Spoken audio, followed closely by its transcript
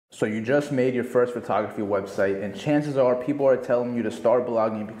So you just made your first photography website, and chances are people are telling you to start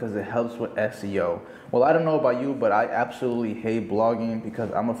blogging because it helps with SEO. Well, I don't know about you, but I absolutely hate blogging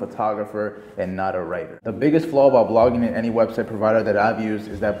because I'm a photographer and not a writer. The biggest flaw about blogging in any website provider that I've used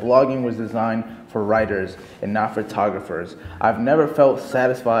is that blogging was designed for writers and not photographers. I've never felt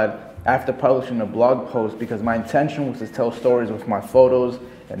satisfied after publishing a blog post because my intention was to tell stories with my photos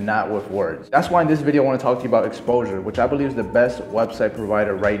and not with words. That's why in this video I want to talk to you about Exposure, which I believe is the best website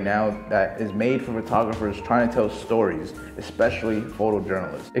provider right now that is made for photographers trying to tell stories, especially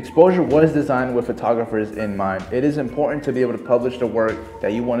photojournalists. Exposure was designed with photographers in mind. It is important to be able to publish the work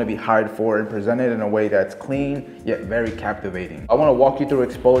that you want to be hired for and present it in a way that's clean yet very captivating. I want to walk you through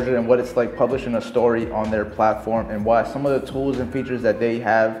Exposure and what it's like publishing a story on their platform and why some of the tools and features that they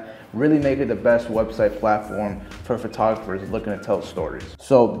have really make it the best website platform for photographers looking to tell stories.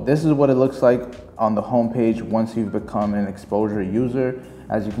 So this is what it looks like on the homepage once you've become an Exposure user.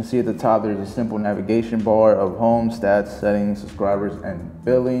 As you can see at the top, there's a simple navigation bar of home, stats, settings, subscribers, and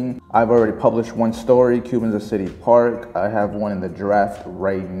billing. I've already published one story, Cubans of City Park. I have one in the draft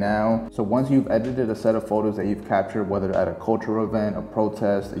right now. So once you've edited a set of photos that you've captured, whether at a cultural event, a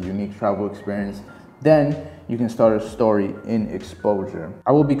protest, a unique travel experience, then you can start a story in Exposure.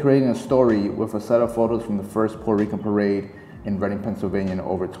 I will be creating a story with a set of photos from the first Puerto Rican parade in Reading, Pennsylvania in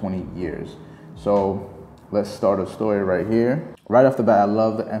over 20 years. So let's start a story right here. Right off the bat, I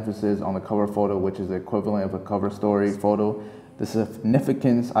love the emphasis on the cover photo, which is the equivalent of a cover story photo. The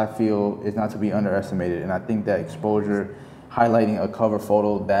significance, I feel, is not to be underestimated, and I think that Exposure highlighting a cover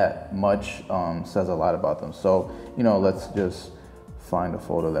photo that much says a lot about them. So, let's just find a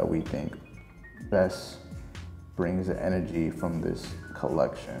photo that we think best brings the energy from this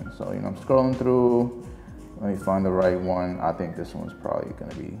collection. So, I'm scrolling through, let me find the right one. I think this one's probably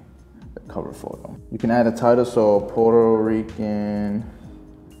gonna be the cover photo. You can add a title, so Puerto Rican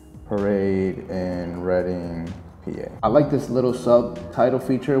Parade in Reading, PA. I like this little subtitle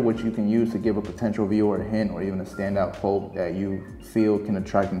feature, which you can use to give a potential viewer a hint or even a standout quote that you feel can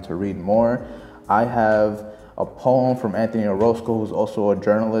attract them to read more. I have a poem from Anthony Orozco, who's also a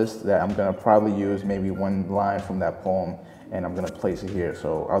journalist, that I'm gonna probably use maybe one line from that poem, and I'm gonna place it here.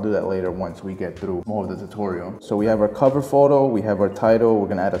 So I'll do that later once we get through more of the tutorial. So we have our cover photo, we have our title, we're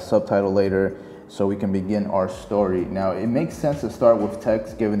gonna add a subtitle later so we can begin our story. Now, it makes sense to start with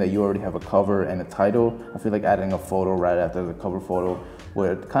text given that you already have a cover and a title. I feel like adding a photo right after the cover photo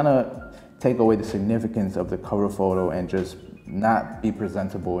would kind of take away the significance of the cover photo and just not be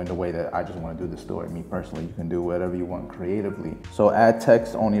presentable in the way that I just want to do the story. Me personally, you can do whatever you want creatively. So add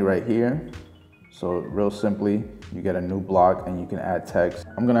text only right here. So real simply, you get a new block and you can add text.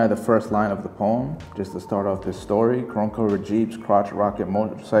 I'm gonna add the first line of the poem just to start off this story. Chrome covered Jeeps, crotch rocket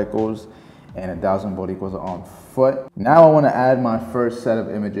motorcycles, and 1,000 Boricuas on foot. Now I want to add my first set of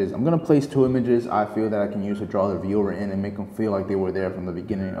images. I'm gonna place 2 images I feel that I can use to draw the viewer in and make them feel like they were there from the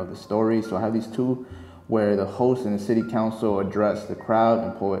beginning of the story. So I have these 2 where the host and the city council address the crowd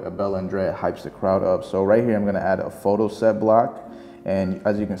and poet Abel Andre hypes the crowd up. So right here, I'm gonna add a photo set block. And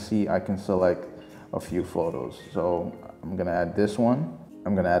as you can see, I can select a few photos. So I'm gonna add this one.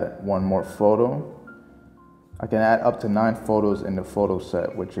 I'm gonna add one more photo. I can add up to 9 photos in the photo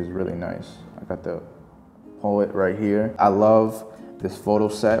set, which is really nice. I got the poet right here. I love this photo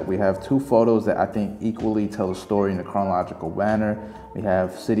set. We have 2 photos that I think equally tell a story in a chronological manner. We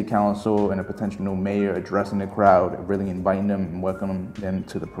have city council and a potential new mayor addressing the crowd, really inviting them and welcoming them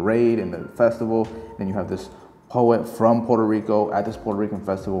to the parade and the festival. Then you have this poet from Puerto Rico at this Puerto Rican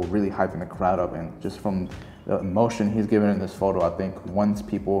festival, really hyping the crowd up. And just from the emotion he's given in this photo, I think once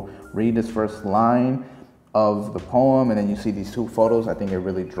people read this first line of the poem and then you see these 2 photos, I think it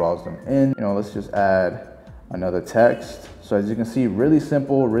really draws them in. Let's just add another text. So as you can see, really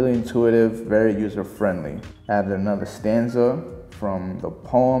simple, really intuitive, very user-friendly. Added another stanza from the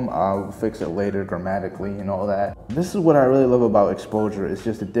poem. I'll fix it later grammatically and all that. This is what I really love about Exposure. It's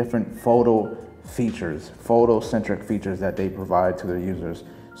just the different photo features, photo-centric features that they provide to their users.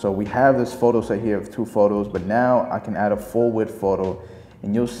 So we have this photo set here of 2 photos, but now I can add a full width photo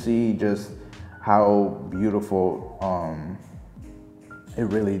and you'll see just how beautiful it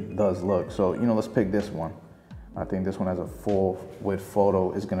really does look. So, let's pick this one. I think this one has a full width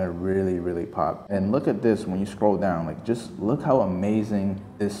photo. Is gonna really, really pop. And look at this when you scroll down, like just look how amazing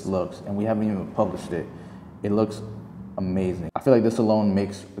this looks. And we haven't even published it. It looks amazing. I feel like this alone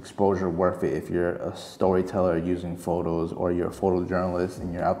makes Exposure worth it if you're a storyteller using photos, or you're a photojournalist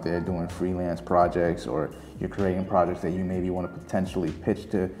and you're out there doing freelance projects, or you're creating projects that you maybe want to potentially pitch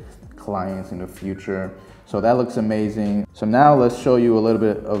to clients in the future. So that looks amazing. So now let's show you a little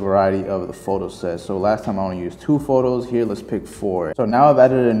bit of variety of the photo set. So last time I only used 2 photos. Here, let's pick 4. So now I've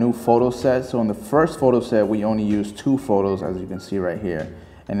added a new photo set. So in the first photo set, we only used 2 photos, as you can see right here.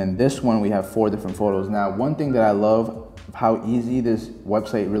 And in this one, we have 4 different photos. Now, one thing that I love how easy this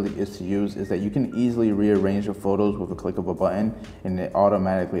website really is to use is that you can easily rearrange the photos with a click of a button, and it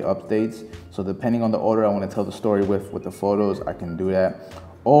automatically updates. So depending on the order I want to tell the story with the photos, I can do that.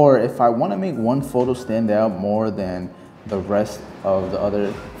 Or if I want to make one photo stand out more than the rest of the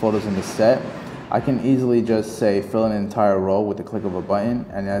other photos in the set, I can easily just say fill an entire row with the click of a button.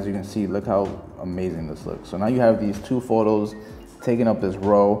 And as you can see, look how amazing this looks. So now you have these 2 photos taking up this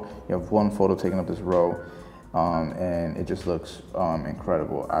row. You have 1 photo taking up this row. And it just looks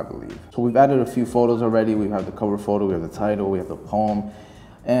incredible, I believe. So we've added a few photos already. We have the cover photo, we have the title, we have the poem.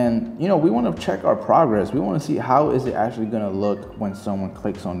 And you know, we want to check our progress. We want to see how is it actually going to look when someone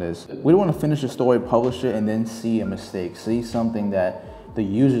clicks on this. We don't want to finish a story, publish it, and then see a mistake, see something that the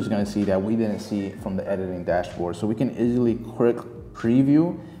user is going to see that we didn't see from the editing dashboard. So we can easily click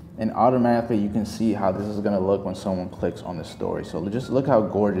preview, and automatically you can see how this is going to look when someone clicks on the story. So just look how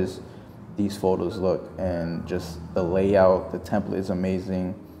gorgeous these photos look, and just the layout, the template is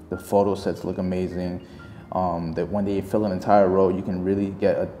amazing. The photo sets look amazing. That when they fill an entire row, you can really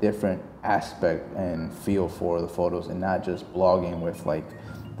get a different aspect and feel for the photos, and not just blogging with like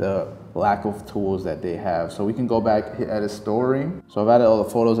the lack of tools that they have. So we can go back, hit edit story. So I've added all the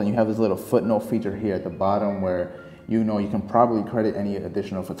photos, and you have this little footnote feature here at the bottom where you can probably credit any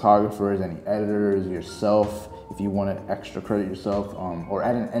additional photographers, any editors, yourself, if you want to extra credit yourself, or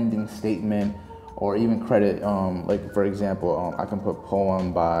add an ending statement, or even credit, like for example, I can put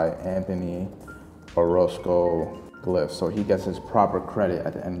poem by Anthony Orozco Glyph, so he gets his proper credit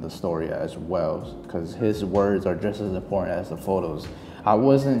at the end of the story as well, because his words are just as important as the photos. I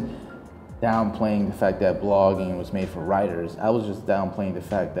wasn't downplaying the fact that blogging was made for writers. I was just downplaying the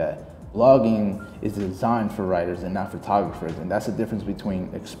fact that blogging is designed for writers and not photographers, and that's the difference between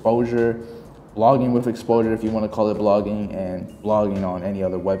exposure, blogging with exposure, if you want to call it blogging, and blogging on any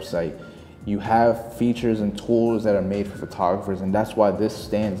other website. You have features and tools that are made for photographers, and that's why this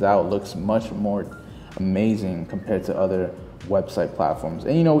stands out, looks much more amazing compared to other website platforms.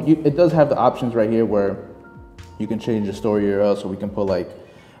 And it does have the options right here where you can change the story URL, so we can put like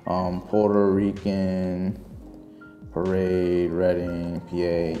Puerto Rican Parade, Reading,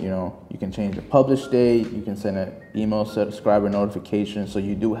 PA, you can change the publish date, you can send an email subscriber notification, so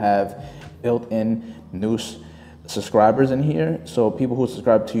you do have built-in news subscribers in here. So people who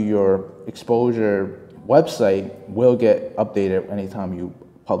subscribe to your exposure website will get updated anytime you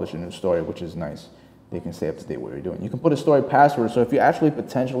publish a new story, which is nice. They can stay up to date with what you're doing. You can put a story password, so if you're actually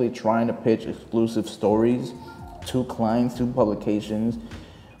potentially trying to pitch exclusive stories to clients, to publications,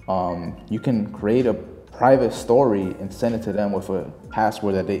 you can create a private story and send it to them with a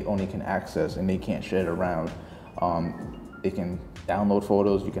password that they only can access and they can't share it around. They can download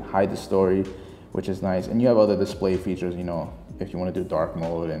photos, you can hide the story, which is nice. And you have other display features, if you want to do dark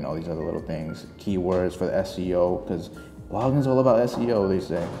mode and all these other little things, keywords for the SEO, because blogging is all about SEO, they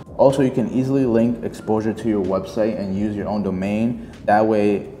say. Also, you can easily link exposure to your website and use your own domain. That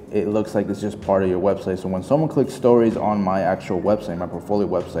way, it looks like it's just part of your website. So when someone clicks stories on my actual website, my portfolio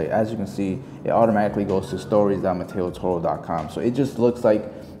website, as you can see, it automatically goes to stories.mateotoro.com. So it just looks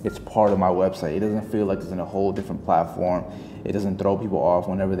like it's part of my website. It doesn't feel like it's in a whole different platform. It doesn't throw people off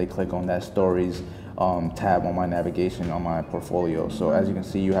whenever they click on that stories tab on my navigation on my portfolio. So as you can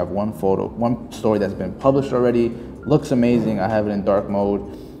see, you have one story that's been published already. Looks amazing. I have it in dark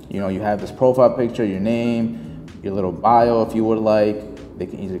mode. You have this profile picture, your name, your little bio if you would like. They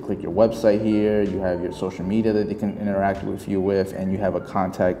can easily click your website here. You have your social media that they can interact with you with, and you have a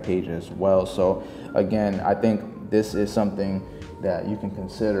contact page as well. So again, I think this is something that you can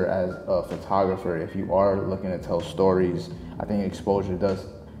consider as a photographer if you are looking to tell stories. I think exposure does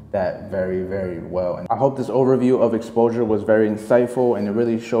that very, very well. And I hope this overview of exposure was very insightful, and it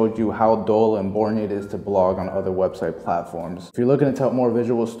really showed you how dull and boring it is to blog on other website platforms. If you're looking to tell more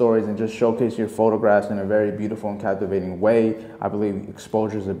visual stories and just showcase your photographs in a very beautiful and captivating way, I believe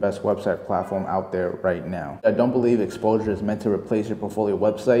exposure is the best website platform out there right now. I don't believe exposure is meant to replace your portfolio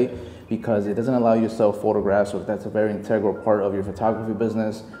website, because it doesn't allow you to sell photographs. So if that's a very integral part of your photography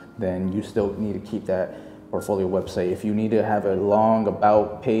business, then you still need to keep that portfolio website. If you need to have a long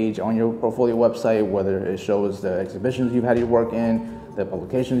about page on your portfolio website, whether it shows the exhibitions you've had your work in, the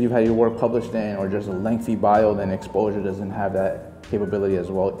publications you've had your work published in, or just a lengthy bio, then exposure doesn't have that capability as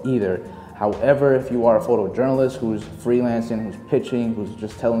well either. However, if you are a photojournalist who's freelancing, who's pitching, who's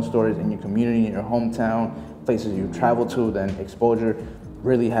just telling stories in your community, in your hometown, places you travel to, then exposure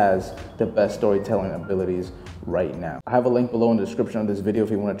really has the best storytelling abilities right now. I have a link below in the description of this video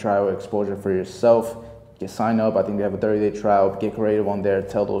if you want to try out exposure for yourself. You sign up. I think they have a 30-day trial. Get creative on there.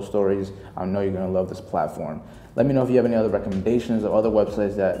 Tell those stories. I know you're going to love this platform. Let me know if you have any other recommendations of other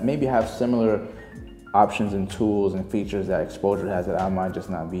websites that maybe have similar options and tools and features that Exposure has that I might just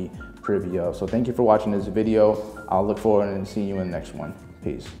not be privy of. So thank you for watching this video. I'll look forward to seeing you in the next one.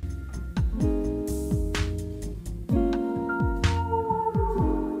 Peace.